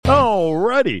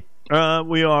Alrighty.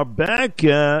 We are back.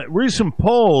 Recent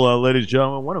poll, ladies and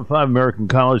gentlemen, 1 in 5 American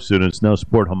college students now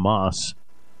support Hamas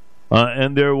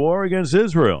and their war against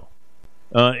Israel.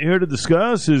 Here to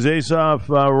discuss is Asaf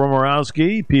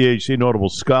Romirowsky, PhD, notable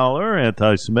scholar,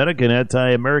 anti-Semitic and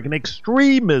anti-American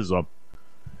extremism.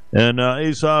 And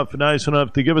Asaf, nice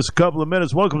enough to give us a couple of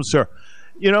minutes. Welcome, sir.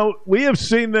 You know, we have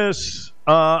seen this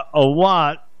a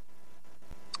lot.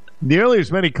 Nearly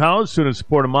as many college students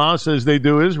support Hamas as they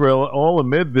do Israel, all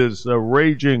amid this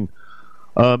raging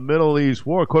Middle East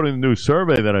war, according to the new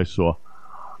survey that I saw.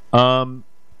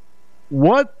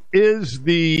 What is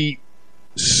the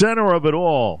center of it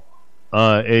all,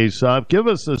 Asaf? Give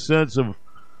us a sense of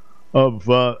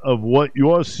what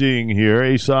you're seeing here.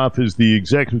 Asaf is the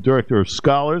executive director of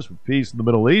Scholars for Peace in the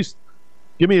Middle East.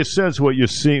 Give me a sense of what you're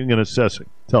seeing and assessing.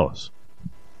 Tell us.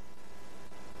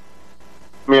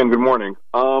 Man, good morning.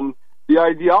 The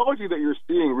ideology that you're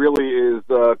seeing really is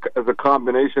a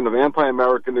combination of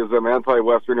anti-Americanism,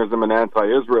 anti-Westernism, and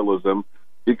anti-Israelism,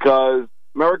 because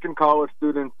American college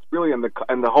students, really, and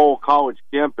the whole college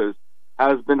campus,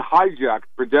 has been hijacked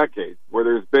for decades, where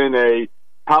there's been a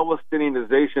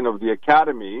Palestinianization of the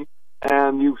academy,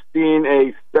 and you've seen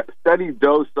a steady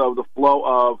dose of the flow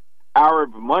of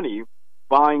Arab money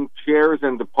buying chairs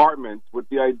and departments with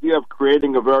the idea of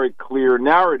creating a very clear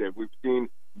narrative. We've seen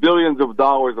billions of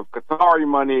dollars of Qatari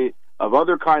money, of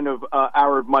other kind of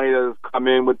Arab money that has come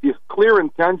in with this clear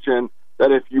intention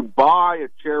that if you buy a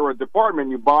chair or a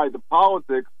department, you buy the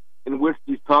politics in which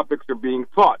these topics are being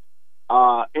taught.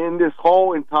 In this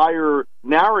whole entire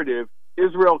narrative,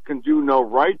 Israel can do no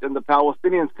right and the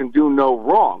Palestinians can do no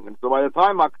wrong. And so by the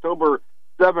time October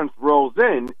 7th rolls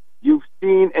in, you've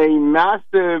seen a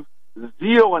massive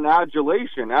zeal and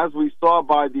adulation, as we saw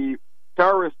by the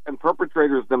terrorists and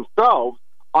perpetrators themselves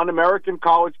on American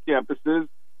college campuses,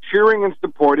 cheering and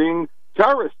supporting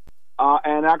terrorists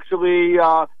and actually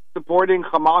supporting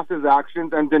Hamas's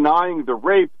actions and denying the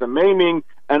rape, the maiming,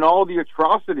 and all the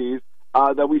atrocities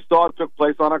that we saw took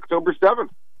place on October 7th.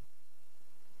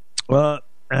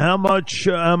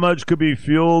 How much could be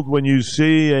fueled when you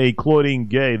see a Claudine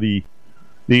Gay,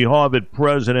 the Harvard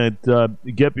president,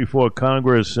 get before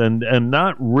Congress and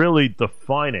not really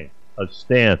defining a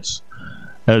stance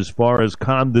as far as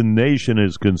condemnation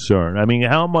is concerned? I mean,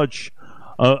 how much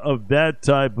of that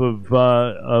type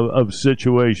of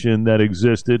situation that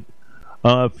existed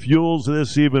fuels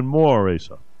this even more,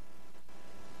 Asa?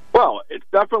 Well, it's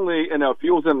definitely,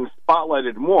 fuels and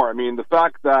spotlighted more. I mean, the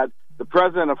fact that the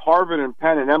president of Harvard and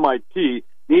Penn and MIT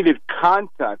needed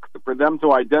context for them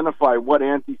to identify what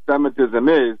anti-Semitism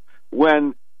is,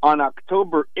 when on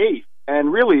October 8th,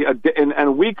 and really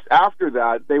and weeks after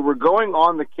that, they were going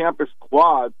on the campus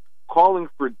quad calling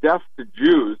for death to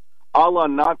Jews, a la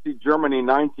Nazi Germany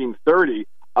 1930,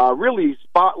 really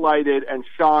spotlighted and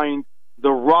shined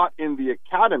the rot in the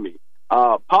academy.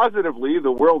 Positively,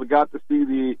 the world got to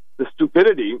see the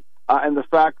stupidity and the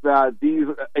fact that these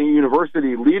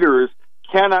university leaders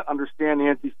cannot understand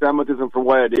anti-Semitism for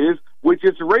what it is, which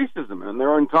is racism. And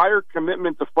their entire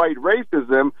commitment to fight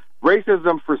racism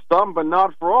for some but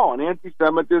not for all. And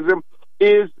anti-Semitism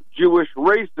is Jewish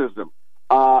racism.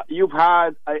 You've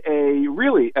had a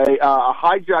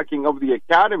hijacking of the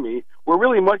academy, where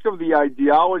really much of the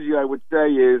ideology, I would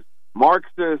say, is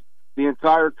Marxist, the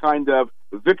entire kind of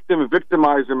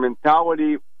victimizer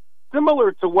mentality,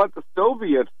 similar to what the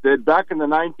Soviets did back in the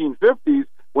 1950s,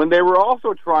 when they were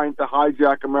also trying to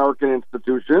hijack American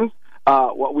institutions,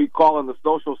 what we call in the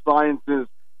social sciences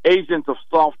agents of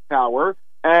soft power,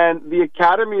 and the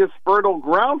academy is fertile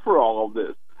ground for all of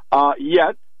this.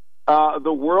 Yet,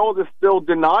 the world is still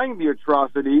denying the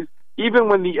atrocities, even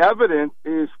when the evidence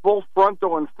is full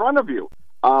frontal in front of you.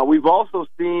 We've also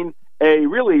seen a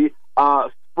really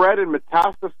spread and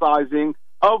metastasizing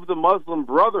of the Muslim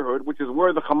Brotherhood, which is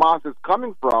where the Hamas is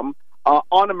coming from,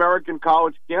 on American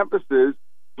college campuses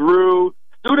through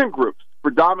student groups,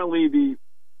 predominantly the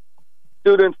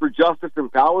Students for Justice in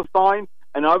Palestine,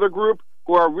 and other groups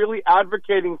who are really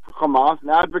advocating for Hamas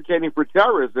and advocating for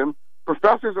terrorism.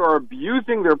 Professors are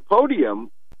abusing their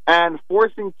podium and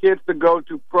forcing kids to go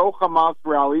to pro-Hamas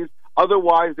rallies,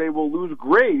 otherwise they will lose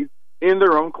grades in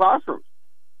their own classrooms.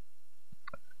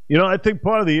 You know, I think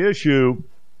part of the issue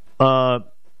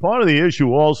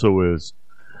also is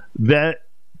that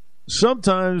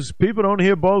sometimes people don't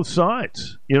hear both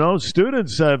sides. You know,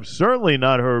 students have certainly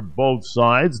not heard both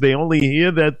sides. They only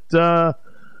hear that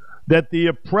the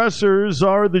oppressors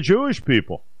are the Jewish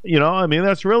people. You know, I mean,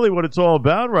 that's really what it's all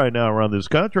about right now around this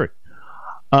country.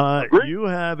 You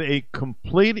have a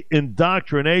complete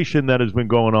indoctrination that has been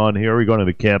going on here regarding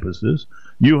the campuses.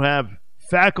 You have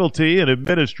faculty and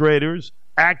administrators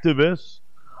activists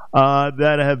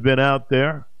that have been out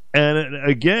there. And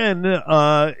again,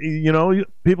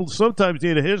 people sometimes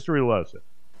need a history lesson.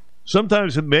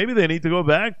 Sometimes maybe they need to go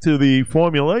back to the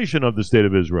formulation of the State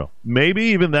of Israel. Maybe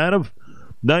even that of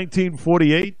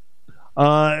 1948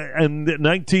 and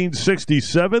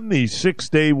 1967, the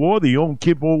Six-Day War, the Yom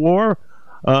Kippur War,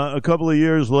 a couple of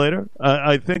years later.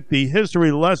 I think the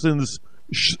history lessons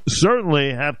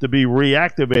certainly have to be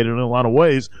reactivated in a lot of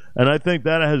ways, and I think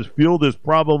that has fueled this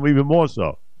problem even more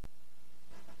so.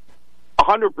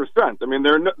 100%. I mean,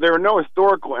 there are no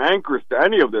historical anchors to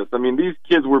any of this. I mean, these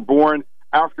kids were born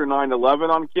after 9/11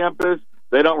 on campus.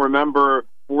 They don't remember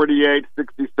 48,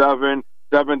 67,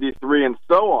 73, and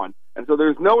so on. And so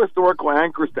there's no historical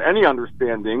anchors to any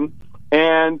understanding.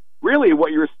 And really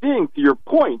what you're seeing, to your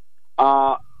point,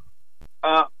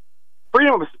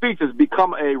 freedom of speech has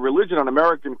become a religion on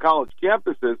American college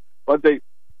campuses, but they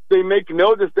make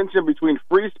no distinction between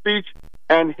free speech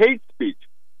and hate speech.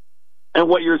 And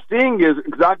what you're seeing is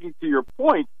exactly to your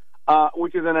point,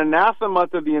 which is an anathema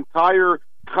to the entire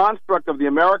construct of the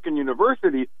American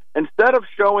university. Instead of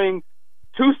showing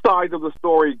two sides of the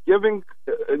story, giving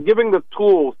the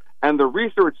tools and the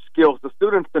research skills to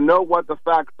students to know what the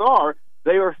facts are,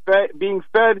 they are being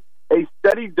fed a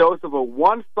steady dose of a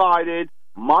one-sided,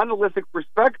 monolithic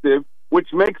perspective, which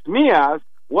makes me ask,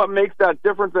 what makes that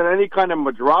different than any kind of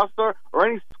madrasa or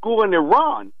any school in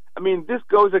Iran? I mean, this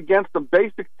goes against the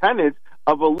basic tenets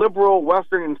of a liberal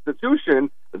Western institution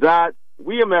that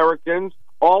we Americans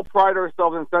all pride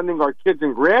ourselves in sending our kids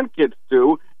and grandkids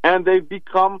to, and they've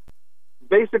become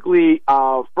basically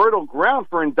fertile ground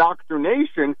for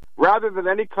indoctrination rather than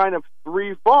any kind of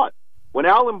free thought. When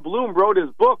Alan Bloom wrote his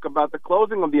book about the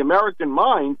closing of the American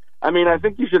mind, I mean, I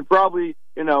think you should probably,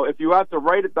 if you had to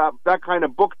write that kind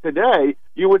of book today,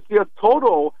 you would see a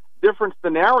total different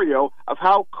scenario of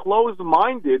how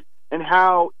closed-minded and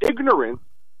how ignorant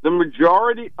the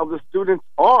majority of the students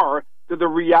are to the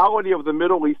reality of the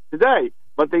Middle East today.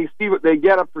 But they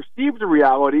get a perceived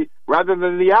reality rather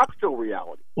than the actual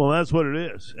reality. Well, that's what it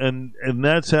is. And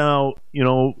that's how,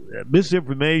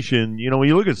 misinformation, when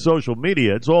you look at social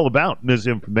media, it's all about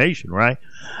misinformation, right?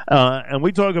 And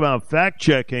we talk about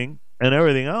fact-checking and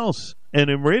everything else.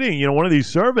 And in reading, one of these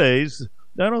surveys,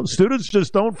 students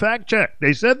just don't fact-check.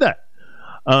 They said that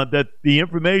the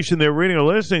information they're reading or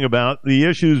listening about, the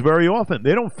issues very often,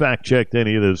 they don't fact-check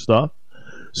any of this stuff.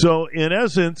 So, in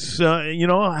essence,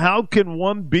 how can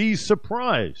one be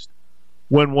surprised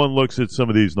when one looks at some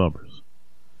of these numbers?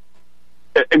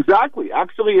 Exactly.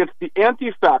 Actually, it's the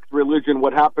anti-fact religion,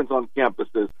 what happens on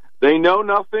campuses. They know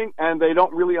nothing, and they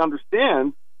don't really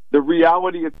understand the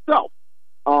reality itself.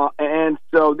 And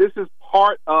so this is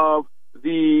part of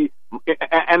the...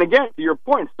 And again, to your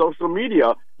point, social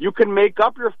media, you can make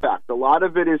up your facts. A lot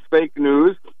of it is fake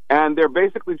news, and they're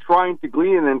basically trying to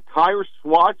glean an entire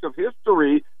swatch of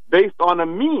history based on a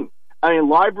meme. I mean,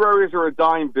 libraries are a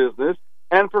dying business,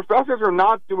 and professors are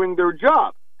not doing their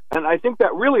job. And I think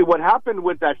that really what happened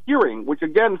with that hearing, which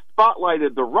again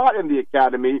spotlighted the rot in the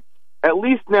academy, at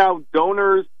least now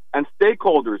donors and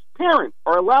stakeholders, parents,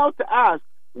 are allowed to ask,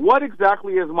 what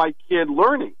exactly is my kid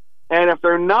learning? And if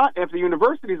the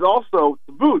universities also,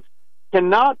 to boot,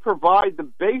 cannot provide the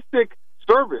basic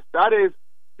service, that is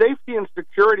safety and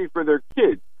security for their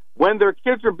kids, when their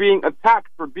kids are being attacked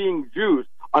for being Jews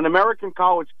on American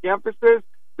college campuses,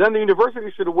 then the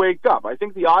university should wake up. I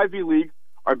think the Ivy Leagues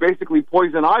are basically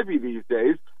poison ivy these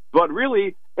days, but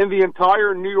really in the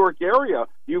entire New York area,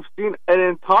 you've seen an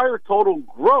entire total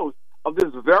growth of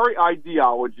this very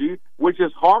ideology, which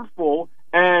is harmful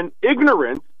and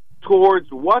ignorant towards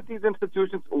what these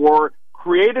institutions were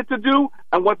created to do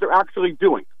and what they're actually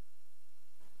doing.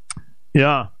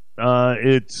 Yeah,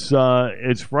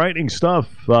 it's frightening stuff.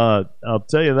 I'll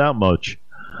tell you that much.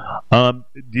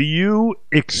 Do you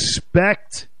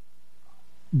expect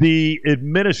the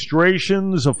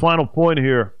administrations, a final point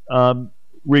here,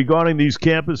 regarding these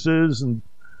campuses and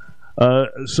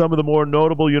some of the more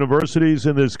notable universities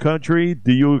in this country,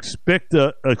 do you expect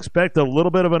a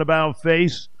little bit of an about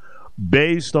face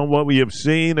based on what we have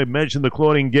seen? I mentioned the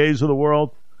Claudine Gays of the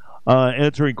world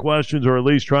answering questions, or at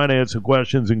least trying to answer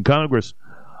questions in Congress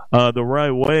the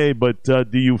right way. But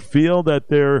do you feel that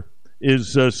there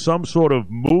is some sort of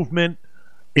movement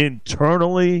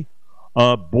internally,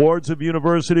 boards of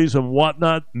universities and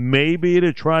whatnot, maybe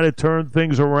to try to turn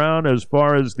things around as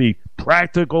far as the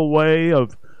practical way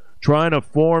of trying to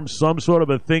form some sort of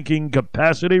a thinking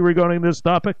capacity regarding this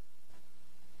topic?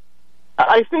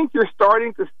 I think you're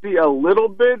starting to see a little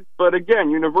bit, but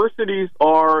again, universities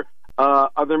are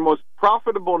the most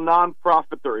profitable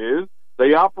nonprofit there is.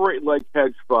 They operate like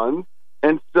hedge funds.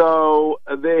 And so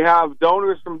they have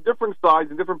donors from different sides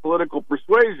and different political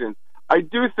persuasions. I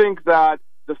do think that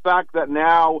the fact that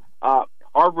now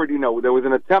Harvard, there was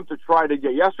an attempt to try to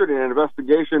get yesterday an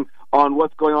investigation on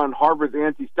what's going on in Harvard's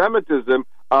anti-Semitism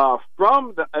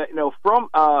from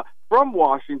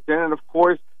Washington, and of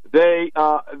course they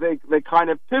kind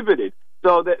of pivoted.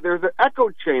 So there's an echo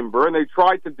chamber, and they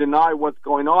try to deny what's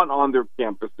going on their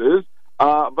campuses.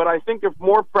 But I think if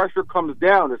more pressure comes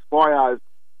down as far as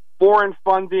foreign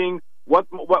funding, as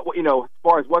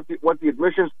far as what the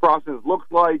admissions process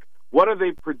looks like, what are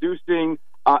they producing,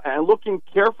 and looking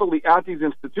carefully at these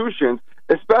institutions,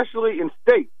 especially in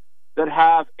states that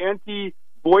have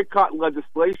anti-boycott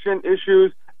legislation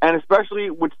issues, and especially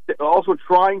also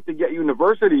trying to get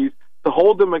universities to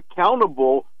hold them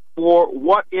accountable for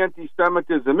what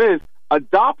anti-Semitism is,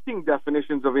 adopting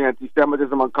definitions of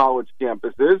anti-Semitism on college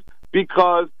campuses,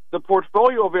 because the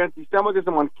portfolio of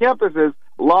anti-Semitism on campuses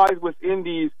lies within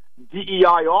these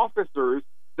DEI officers.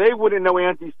 They wouldn't know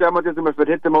anti-Semitism if it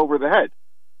hit them over the head.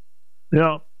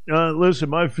 Listen,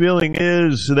 my feeling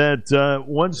is that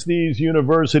once these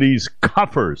universities'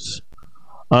 coffers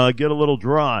get a little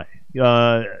dry,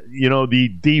 the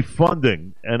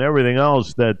defunding and everything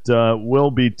else that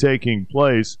will be taking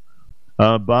place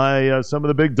by some of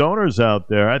the big donors out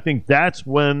there, I think that's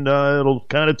when it'll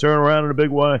kind of turn around in a big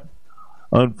way.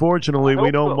 Unfortunately,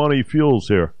 we know money fuels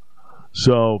here.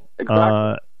 So,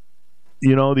 exactly.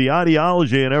 The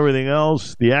ideology and everything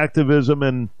else, the activism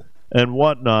and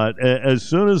whatnot, as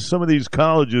soon as some of these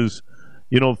colleges,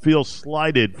 feel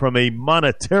slighted from a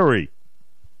monetary,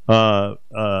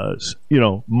 mindset,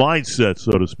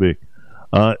 so to speak,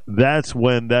 that's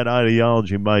when that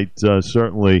ideology might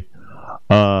certainly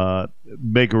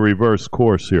make a reverse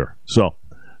course here. So,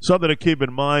 something to keep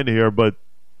in mind here, but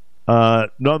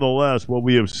nonetheless, what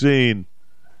we have seen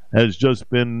has just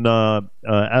been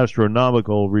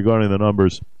astronomical regarding the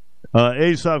numbers.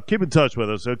 Asaf, keep in touch with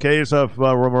us, okay? Asaf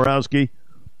Romirowsky,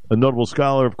 a notable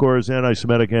scholar, of course,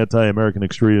 anti-Semitic, anti-American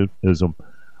extremism.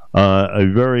 A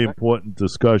very important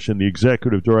discussion, the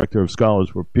executive director of Scholars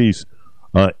for Peace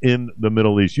in the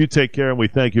Middle East. You take care, and we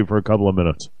thank you for a couple of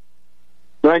minutes.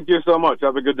 Thank you so much.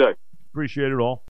 Have a good day. Appreciate it all.